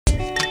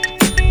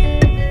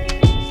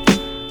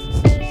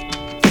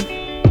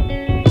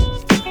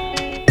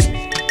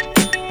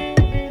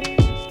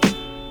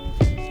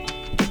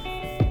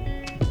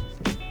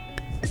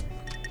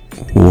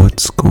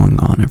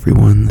going on,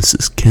 everyone? This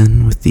is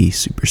Ken with the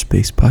Super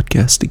Space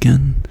Podcast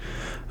again.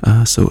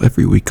 So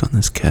every week on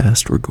this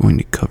cast, we're going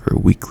to cover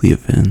weekly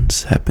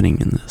events happening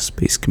in the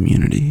space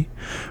community.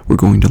 We're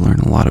going to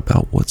learn a lot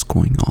about what's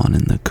going on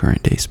in the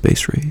current day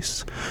space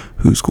race,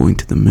 who's going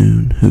to the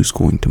moon, who's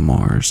going to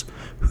Mars,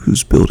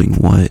 who's building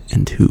what,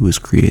 and who is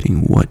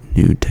creating what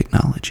new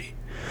technology.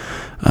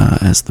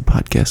 As the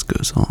podcast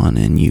goes on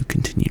and you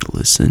continue to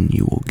listen,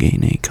 you will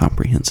gain a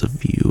comprehensive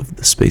view of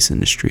the space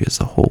industry as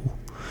a whole.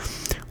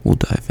 We'll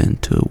dive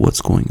into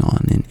what's going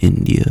on in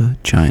India,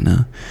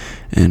 China,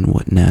 and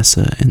what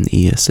NASA and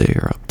the ESA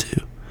are up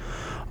to.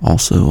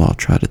 Also, I'll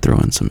try to throw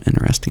in some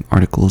interesting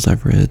articles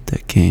I've read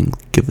that can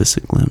give us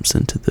a glimpse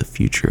into the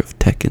future of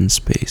tech in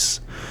space.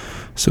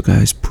 So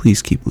guys,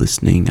 please keep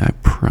listening. I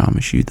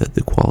promise you that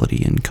the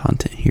quality and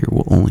content here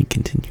will only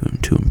continue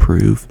to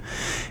improve.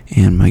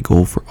 And my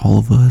goal for all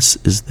of us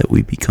is that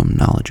we become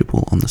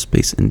knowledgeable on the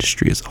space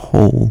industry as a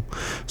whole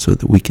so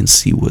that we can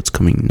see what's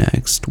coming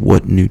next,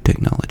 what new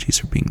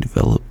technologies are being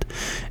developed,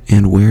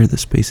 and where the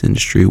space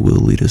industry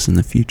will lead us in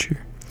the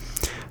future.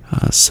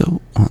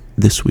 So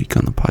this week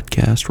on the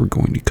podcast, we're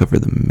going to cover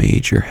the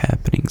major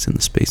happenings in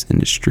the space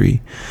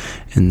industry,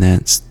 and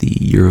that's the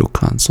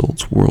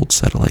Euroconsult's World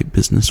Satellite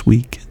Business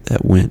Week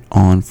that went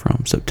on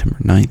from September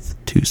 9th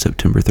to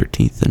September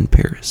 13th in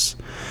Paris.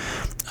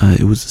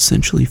 It was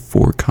essentially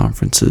 4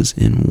 conferences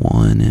in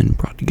one and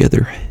brought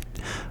together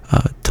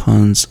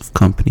tons of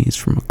companies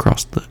from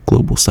across the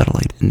global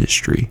satellite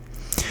industry.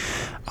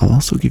 I'll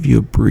also give you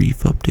a brief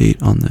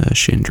update on the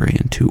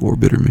Chandrayaan-2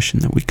 orbiter mission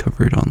that we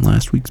covered on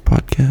last week's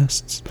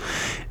podcasts,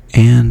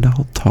 and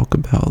I'll talk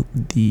about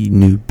the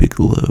new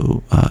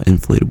Bigelow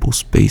inflatable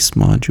space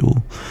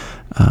module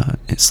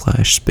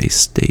 / space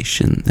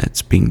station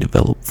that's being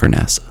developed for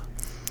NASA.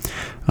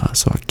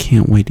 So I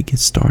can't wait to get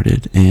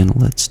started, and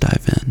let's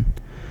dive in.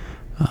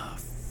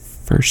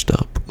 First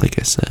up, like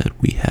I said,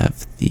 we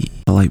have the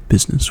Satellite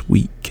Business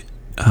Week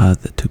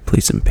that took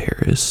place in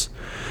Paris.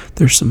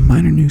 There's some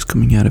minor news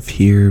coming out of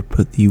here,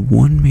 but the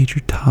one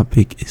major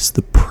topic is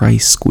the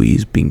price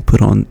squeeze being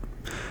put on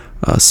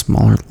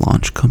smaller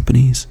launch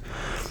companies.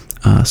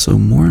 So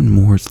more and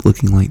more it's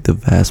looking like the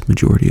vast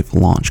majority of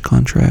launch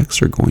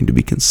contracts are going to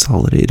be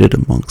consolidated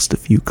amongst a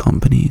few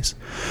companies.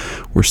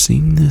 We're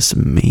seeing this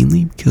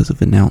mainly because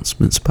of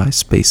announcements by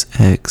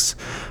SpaceX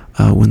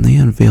when they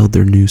unveiled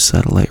their new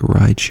satellite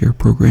rideshare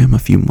program a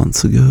few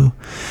months ago,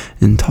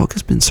 and talk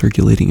has been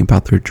circulating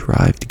about their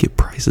drive to get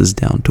prices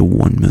down to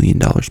 $1 million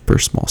per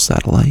small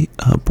satellite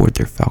aboard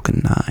their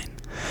Falcon 9.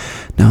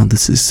 Now,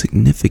 this is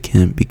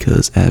significant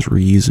because as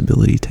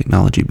reusability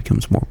technology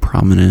becomes more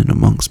prominent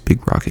amongst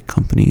big rocket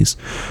companies,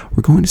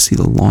 we're going to see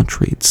the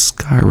launch rates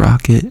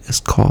skyrocket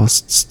as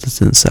costs to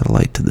send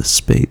satellite to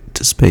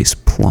space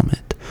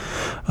plummet.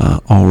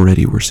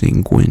 Already we're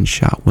seeing Gwynne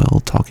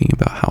Shotwell talking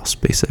about how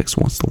SpaceX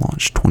wants to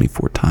launch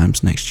 24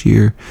 times next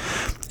year,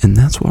 and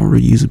that's while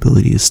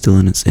reusability is still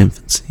in its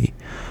infancy.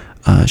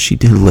 She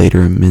did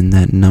later amend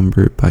that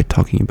number by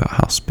talking about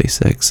how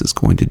SpaceX is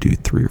going to do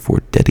 3 or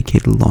 4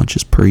 dedicated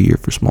launches per year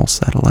for small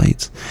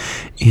satellites,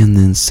 and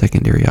then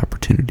secondary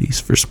opportunities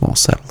for small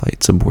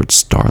satellites aboard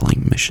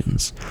Starlink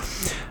missions.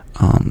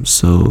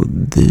 So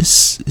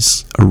this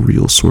is a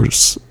real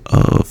source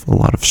of a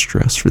lot of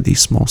stress for these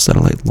small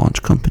satellite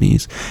launch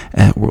companies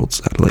at World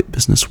Satellite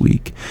Business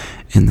Week,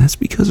 and that's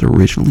because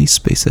originally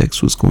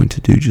SpaceX was going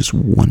to do just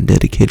 1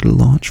 dedicated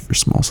launch for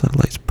small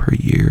satellites per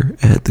year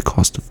at the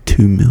cost of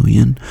 $2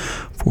 million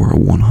for a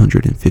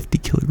 150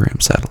 kilogram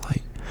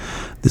satellite.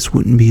 This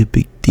wouldn't be a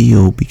big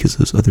deal because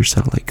those other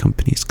satellite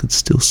companies could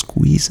still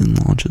squeeze in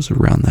launches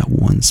around that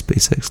 1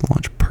 SpaceX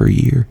launch per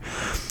year,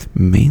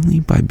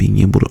 mainly by being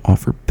able to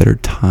offer better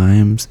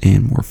times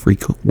and more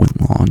frequent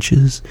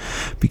launches,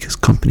 because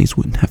companies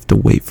wouldn't have to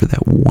wait for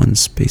that 1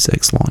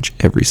 SpaceX launch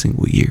every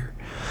single year.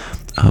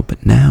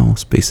 But now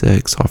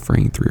SpaceX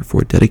offering 3 or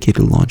 4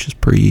 dedicated launches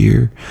per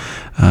year,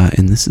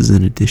 and this is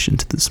in addition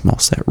to the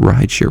SmallSat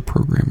rideshare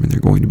program, and they're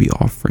going to be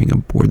offering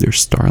aboard their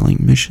Starlink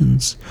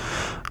missions.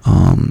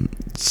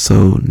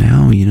 So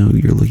now,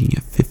 you're looking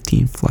at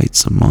 15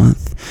 flights a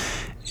month,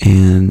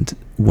 and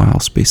while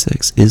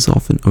SpaceX is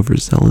often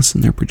overzealous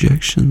in their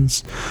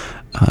projections,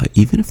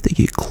 even if they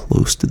get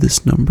close to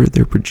this number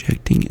they're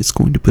projecting, it's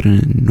going to put an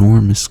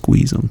enormous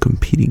squeeze on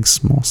competing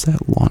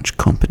small-sat launch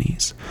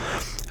companies.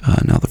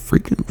 Now, the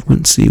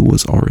frequency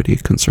was already a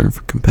concern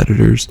for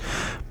competitors,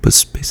 but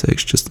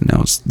SpaceX just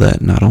announced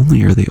that not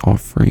only are they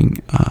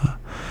offering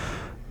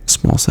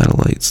small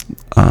satellites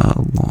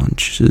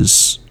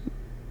launches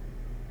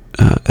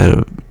at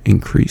an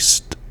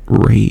increased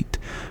rate,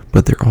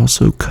 but they're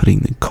also cutting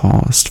the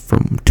cost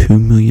from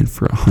 $2 million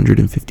for a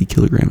 150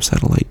 kilogram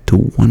satellite to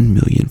 $1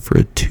 million for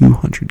a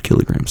 200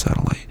 kilogram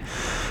satellite.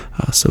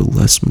 So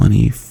less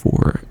money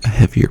for a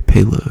heavier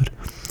payload.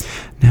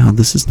 Now,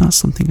 this is not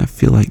something I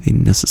feel like they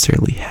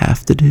necessarily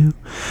have to do,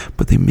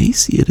 but they may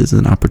see it as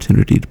an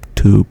opportunity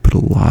to put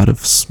a lot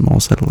of small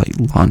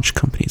satellite launch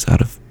companies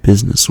out of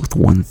business with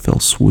one fell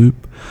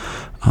swoop.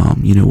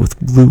 With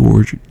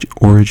Blue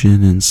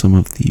Origin and some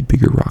of the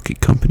bigger rocket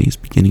companies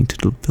beginning to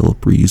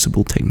develop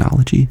reusable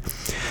technology,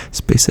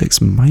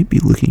 SpaceX might be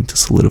looking to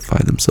solidify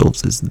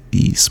themselves as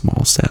the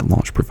small sat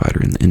launch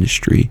provider in the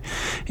industry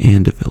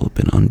and develop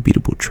an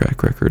unbeatable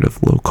track record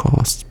of low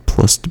cost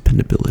plus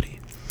dependability.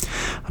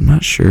 I'm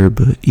not sure,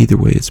 but either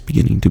way, it's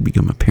beginning to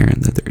become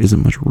apparent that there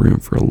isn't much room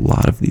for a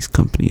lot of these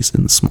companies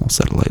in the small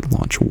satellite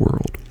launch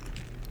world.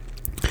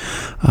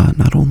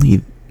 Not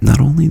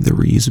only the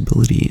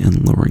reusability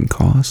and lowering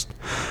cost,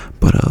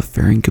 but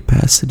fairing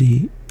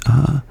capacity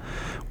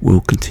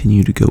will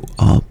continue to go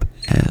up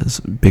as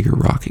bigger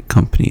rocket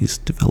companies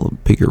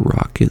develop bigger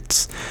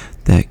rockets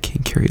that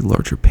can carry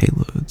larger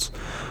payloads.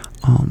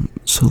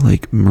 So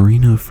like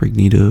Marino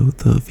Fragnito,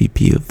 the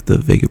VP of the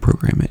Vega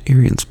program at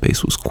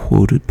Arianespace, was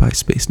quoted by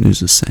Space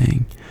News as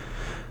saying,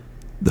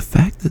 "The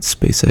fact that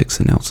SpaceX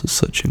announces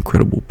such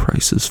incredible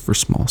prices for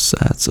small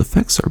sats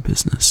affects our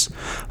business,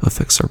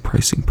 affects our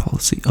pricing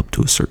policy up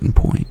to a certain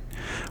point.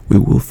 We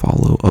will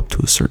follow up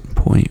to a certain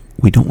point.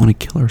 We don't want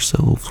to kill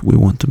ourselves. We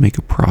want to make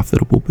a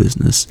profitable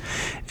business,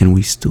 and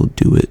we still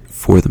do it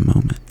for the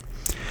moment."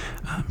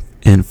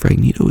 And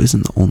Fragnito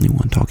isn't the only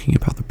one talking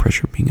about the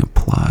pressure being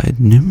applied.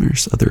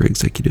 Numerous other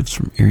executives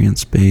from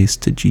Arianespace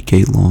to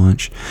GK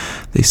Launch,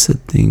 they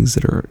said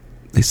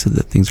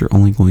that things are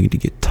only going to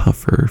get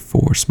tougher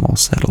for small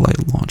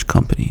satellite launch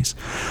companies.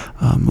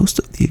 Most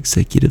of the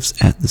executives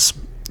at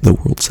the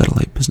World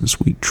Satellite Business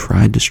Week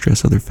tried to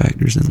stress other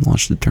factors in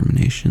launch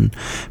determination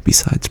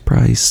besides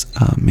price,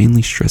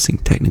 mainly stressing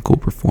technical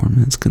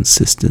performance,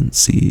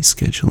 consistency,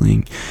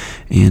 scheduling,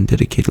 and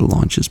dedicated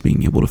launches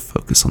being able to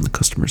focus on the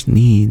customer's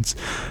needs.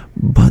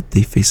 But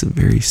they face a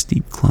very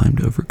steep climb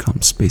to overcome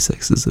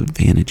SpaceX's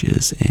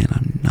advantages, and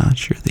I'm not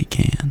sure they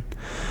can.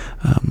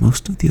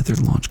 Most of the other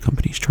launch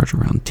companies charge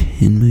around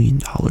 $10 million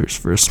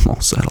for a small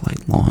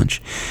satellite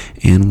launch,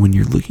 and when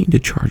you're looking to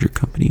charge your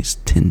companies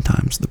 10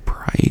 times the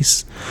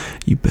price,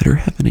 you better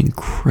have an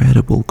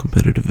incredible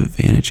competitive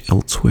advantage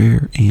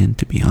elsewhere. And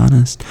to be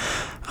honest,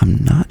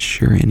 I'm not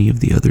sure any of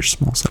the other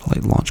small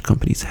satellite launch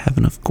companies have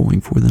enough going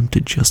for them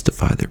to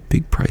justify their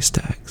big price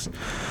tags.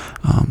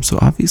 So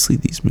obviously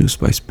these moves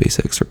by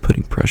SpaceX are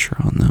putting pressure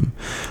on them,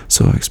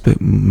 so I expect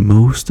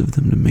most of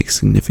them to make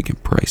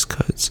significant price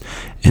cuts,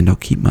 and I'll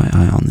keep my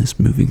eye on this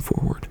moving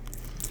forward.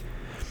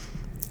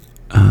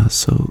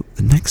 So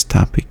the next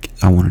topic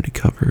I wanted to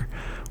cover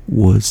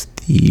was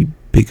the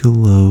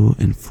Bigelow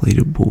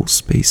inflatable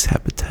space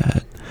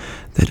habitat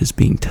that is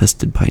being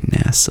tested by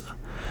NASA.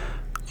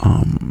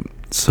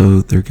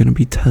 So they're going to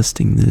be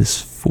testing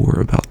this for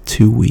about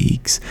 2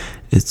 weeks.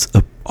 It's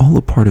all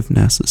a part of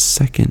NASA's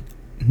second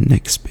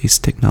Next Space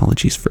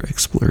Technologies for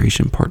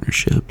Exploration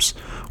Partnerships,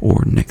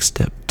 or Next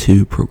Step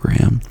 2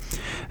 program,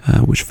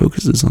 which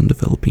focuses on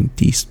developing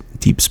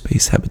deep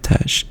space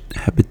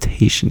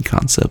habitation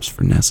concepts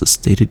for NASA's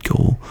stated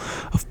goal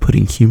of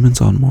putting humans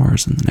on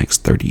Mars in the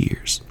next 30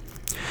 years.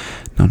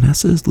 Now,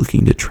 NASA is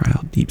looking to try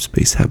out deep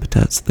space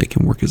habitats that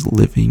can work as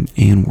living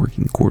and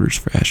working quarters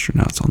for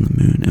astronauts on the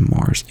Moon and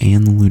Mars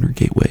and the Lunar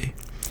Gateway.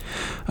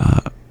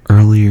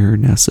 Earlier,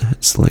 NASA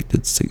had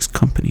selected 6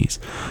 companies: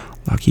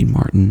 Lockheed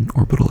Martin,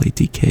 Orbital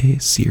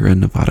ATK, Sierra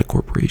Nevada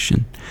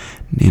Corporation,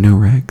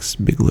 NanoRex,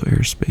 Bigelow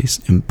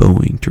Aerospace, and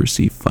Boeing to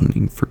receive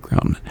funding for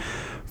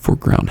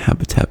ground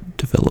habitat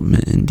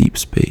development in deep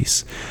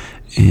space.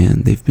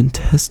 And they've been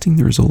testing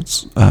the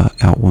results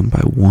out one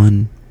by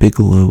one.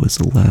 Bigelow is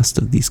the last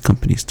of these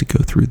companies to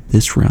go through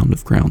this round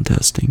of ground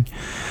testing.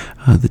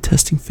 The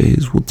testing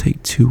phase will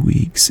take 2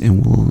 weeks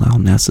and will allow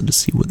NASA to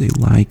see what they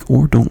like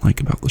or don't like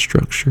about the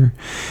structure,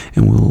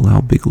 and will allow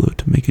Bigelow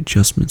to make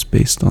adjustments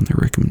based on their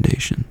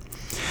recommendation.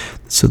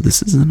 So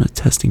this isn't a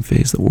testing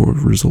phase that will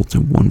result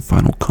in one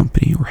final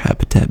company or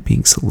habitat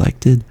being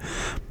selected,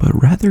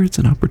 but rather it's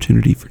an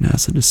opportunity for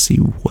NASA to see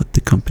what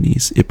the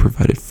companies it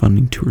provided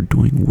funding to are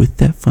doing with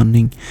that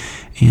funding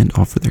and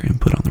offer their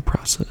input on the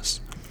process.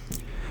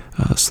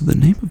 So the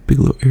name of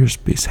Bigelow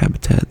Aerospace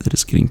habitat that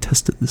is getting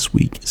tested this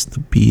week is the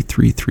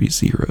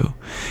B330,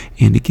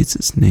 and it gets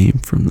its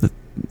name from the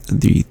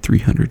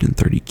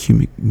 330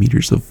 cubic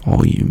meters of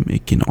volume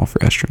it can offer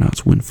astronauts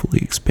when fully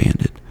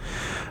expanded.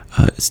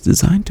 It's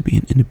designed to be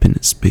an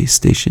independent space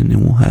station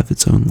and will have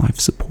its own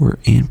life support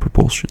and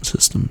propulsion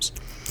systems.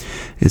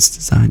 It's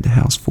designed to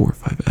house 4 or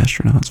 5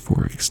 astronauts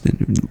for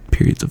extended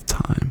periods of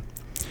time.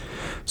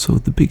 So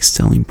the big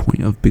selling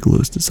point of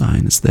Bigelow's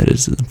design is that it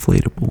is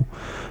inflatable.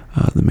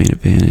 The main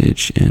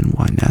advantage and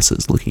why NASA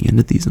is looking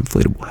into these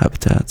inflatable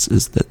habitats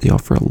is that they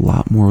offer a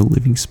lot more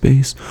living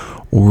space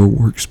or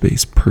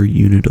workspace per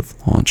unit of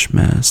launch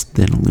mass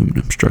than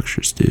aluminum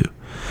structures do.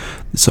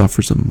 This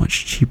offers a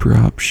much cheaper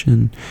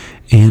option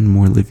and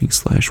more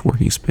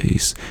living/working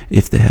space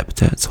if the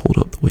habitats hold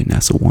up the way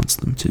NASA wants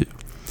them to.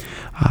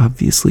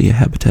 Obviously, a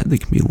habitat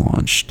that can be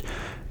launched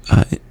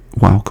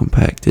while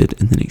compacted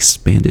and then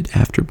expanded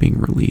after being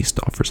released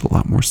offers a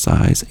lot more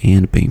size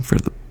and bang for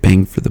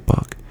the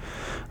buck.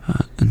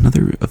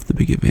 Another of the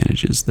big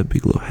advantages that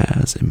Bigelow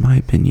has, in my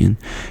opinion,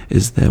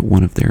 is that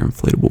one of their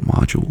inflatable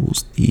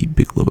modules, the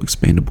Bigelow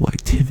Expandable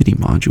Activity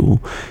Module,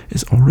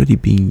 is already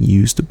being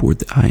used aboard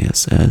the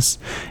ISS,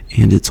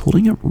 and it's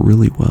holding up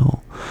really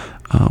well.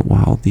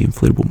 While the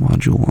inflatable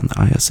module on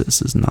the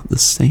ISS is not the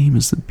same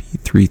as the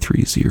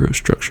B330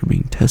 structure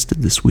being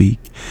tested this week,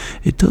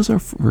 it does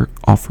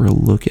offer a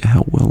look at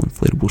how well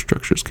inflatable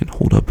structures can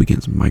hold up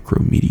against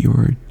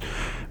meteoroids.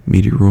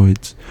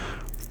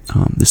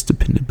 This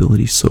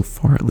dependability, so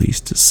far at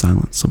least, has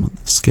silenced some of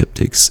the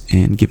skeptics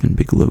and given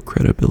Bigelow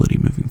credibility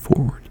moving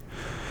forward.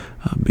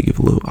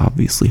 Bigelow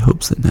obviously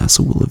hopes that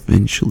NASA will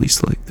eventually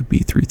select the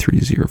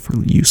B330 for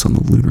use on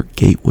the Lunar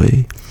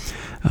Gateway,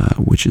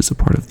 which is a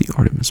part of the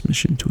Artemis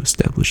mission to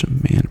establish a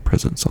manned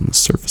presence on the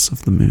surface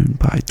of the moon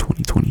by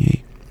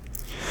 2028.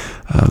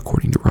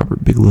 According to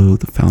Robert Bigelow,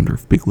 the founder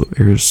of Bigelow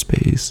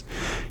Aerospace,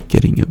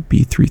 getting a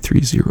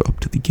B330 up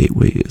to the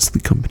Gateway is the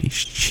company's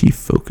chief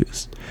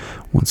focus.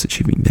 Once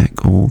achieving that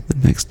goal, the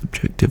next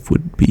objective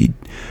would be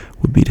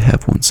to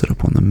have one set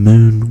up on the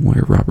moon,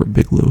 where Robert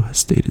Bigelow has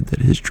stated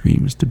that his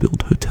dream is to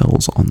build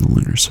hotels on the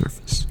lunar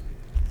surface.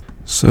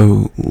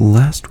 So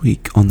last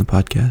week on the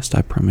podcast,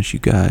 I promised you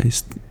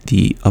guys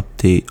the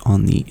update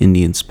on the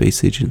Indian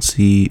Space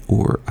Agency,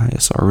 or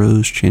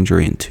ISRO's,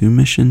 Chandrayaan-2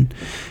 mission,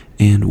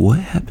 and what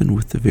happened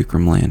with the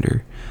Vikram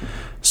lander.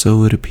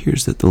 So it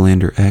appears that the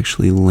lander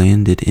actually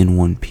landed in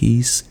one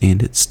piece,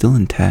 and it's still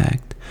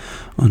intact.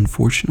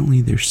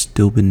 Unfortunately, there's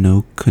still been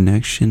no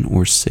connection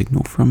or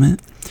signal from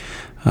it.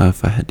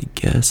 If I had to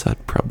guess,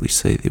 I'd probably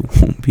say they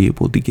won't be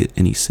able to get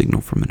any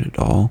signal from it at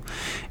all,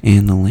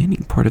 and the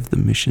landing part of the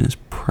mission is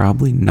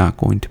probably not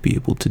going to be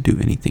able to do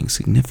anything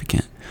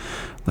significant.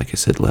 Like I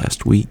said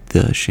last week,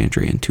 the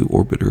Chandrayaan-2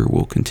 orbiter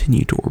will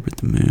continue to orbit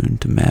the moon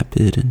to map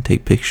it and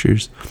take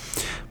pictures,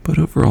 but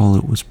overall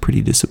it was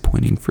pretty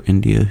disappointing for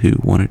India, who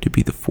wanted to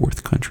be the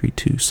fourth country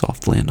to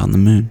soft land on the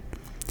moon.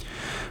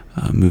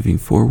 Moving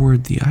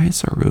forward, the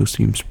ISRO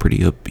seems pretty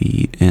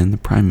upbeat, and the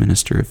Prime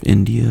Minister of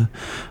India,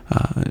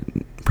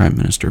 Prime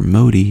Minister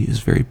Modi, is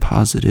very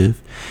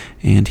positive,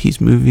 and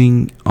he's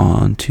moving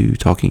on to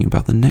talking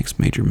about the next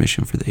major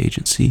mission for the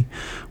agency,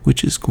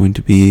 which is going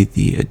to be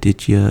the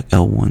Aditya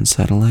L1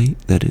 satellite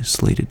that is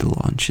slated to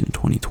launch in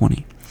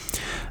 2020.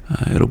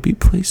 It'll be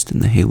placed in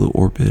the halo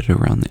orbit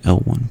around the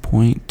L1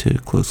 point to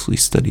closely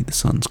study the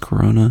sun's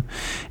corona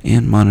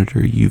and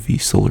monitor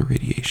UV solar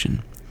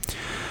radiation.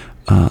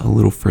 A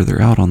little further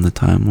out on the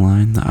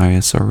timeline, the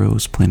ISRO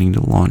is planning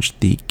to launch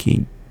the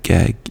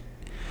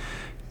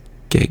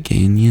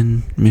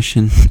Gaganyaan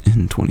mission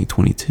in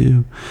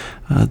 2022.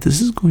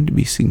 This is going to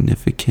be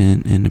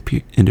significant, and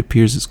it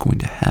appears it's going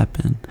to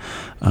happen.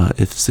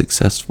 If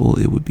successful,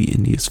 it would be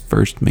India's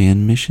first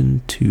manned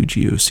mission to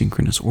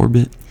geosynchronous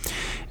orbit,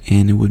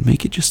 and it would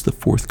make it just the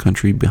fourth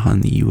country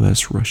behind the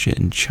US, Russia,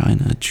 and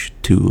China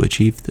to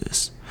achieve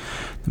this.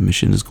 The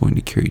mission is going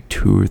to carry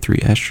 2 or 3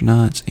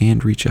 astronauts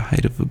and reach a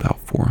height of about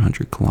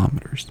 400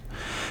 kilometers.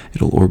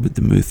 It'll orbit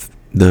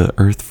the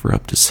Earth for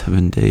up to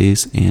 7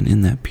 days, and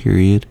in that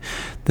period,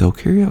 they'll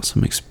carry out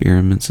some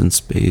experiments in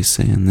space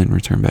and then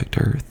return back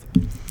to Earth.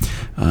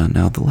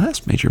 Now, the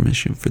last major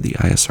mission for the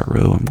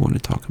ISRO I'm going to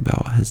talk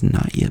about has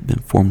not yet been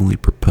formally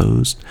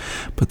proposed,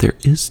 but there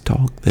is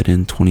talk that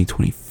in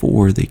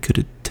 2024 they could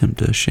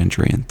attempt a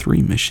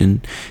Chandrayaan-3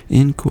 mission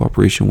in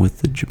cooperation with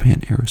the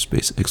Japan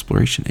Aerospace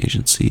Exploration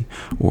Agency,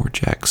 or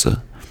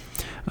JAXA.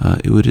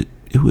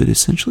 It would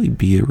essentially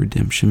be a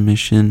redemption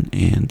mission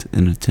and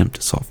an attempt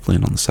to soft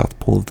land on the south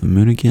pole of the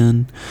moon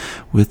again,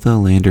 with a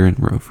lander and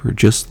rover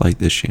just like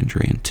this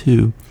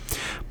Chandrayaan-2.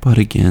 But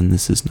again,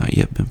 this has not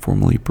yet been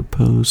formally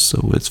proposed,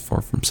 so it's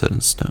far from set in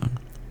stone.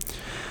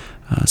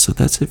 So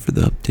that's it for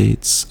the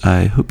updates.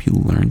 I hope you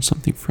learned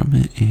something from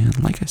it,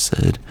 and like I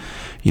said,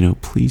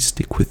 please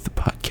stick with the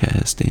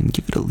podcast and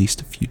give it at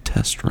least a few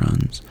test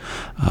runs.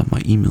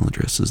 My email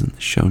address is in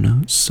the show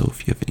notes, so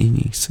if you have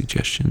any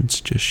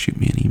suggestions, just shoot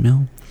me an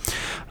email.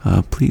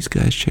 Please,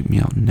 guys, check me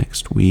out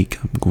next week.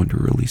 I'm going to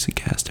release a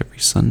cast every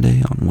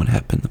Sunday on what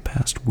happened the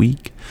past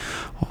week.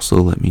 Also,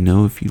 let me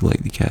know if you'd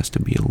like the cast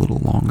to be a little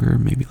longer,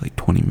 maybe like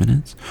 20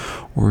 minutes,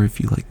 or if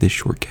you like this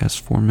short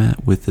cast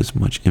format with as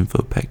much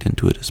info packed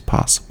into it as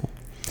possible.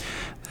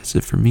 That's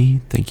it for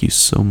me. Thank you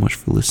so much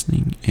for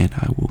listening, and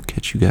I will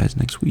catch you guys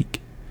next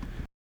week.